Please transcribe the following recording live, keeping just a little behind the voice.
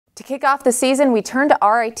kick off the season, we turn to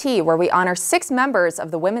RIT, where we honor 6 members of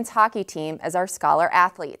the women's hockey team as our scholar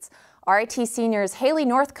athletes. RIT seniors Haley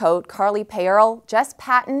Northcote, Carly Pearl, Jess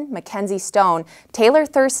Patton, Mackenzie Stone, Taylor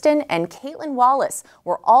Thurston, and Caitlin Wallace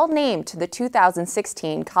were all named to the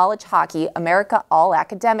 2016 College Hockey America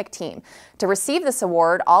All-Academic Team. To receive this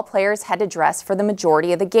award, all players had to dress for the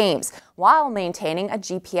majority of the games, while maintaining a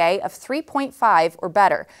GPA of 3.5 or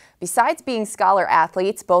better. Besides being scholar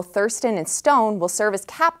athletes, both Thurston and Stone will serve as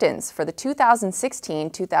captains for the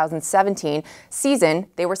 2016-2017 season.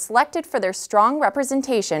 They were selected for their strong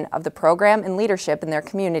representation of the program and leadership in their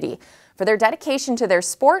community. For their dedication to their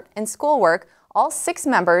sport and schoolwork, all 6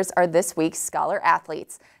 members are this week's scholar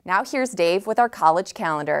athletes. Now here's Dave with our college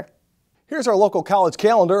calendar. Here's our local college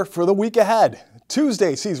calendar for the week ahead.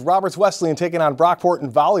 Tuesday sees Roberts Wesleyan taking on Brockport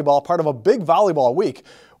in volleyball, part of a big volleyball week,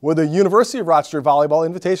 with the University of Rochester Volleyball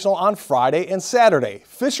Invitational on Friday and Saturday.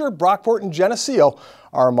 Fisher, Brockport, and Geneseo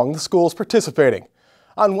are among the schools participating.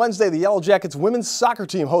 On Wednesday, the Yellow Jackets women's soccer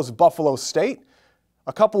team hosts Buffalo State.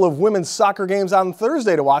 A couple of women's soccer games on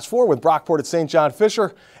Thursday to watch for, with Brockport at St. John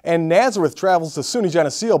Fisher and Nazareth travels to SUNY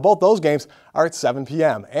Geneseo. Both those games are at 7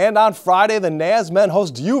 p.m. And on Friday, the Naz men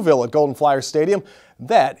host Uville at Golden Flyer Stadium.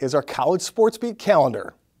 That is our College Sports Beat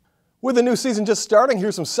calendar. With the new season just starting,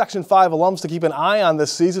 here's some Section 5 alums to keep an eye on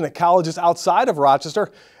this season at colleges outside of Rochester.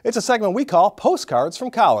 It's a segment we call Postcards from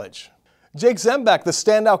College. Jake Zembeck, the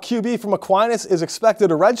standout QB from Aquinas, is expected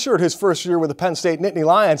to redshirt his first year with the Penn State Nittany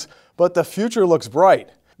Lions, but the future looks bright.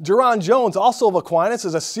 Deron Jones, also of Aquinas,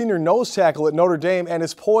 is a senior nose tackle at Notre Dame and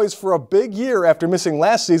is poised for a big year after missing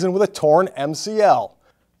last season with a torn MCL.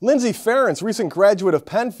 Lindsey Ferentz, recent graduate of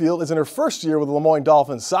Penfield, is in her first year with the Lemoyne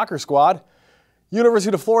Dolphins soccer squad.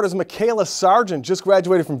 University of Florida's Michaela Sargent just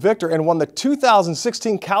graduated from Victor and won the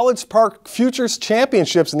 2016 College Park Futures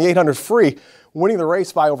Championships in the 800 free, winning the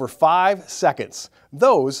race by over 5 seconds.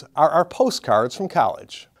 Those are our postcards from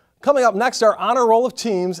college. Coming up next, our honor roll of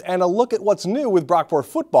teams and a look at what's new with Brockport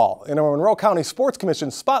football in our Monroe County Sports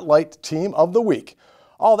Commission Spotlight Team of the Week.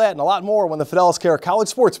 All that and a lot more when the Fidelis Care College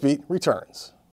Sports Beat returns.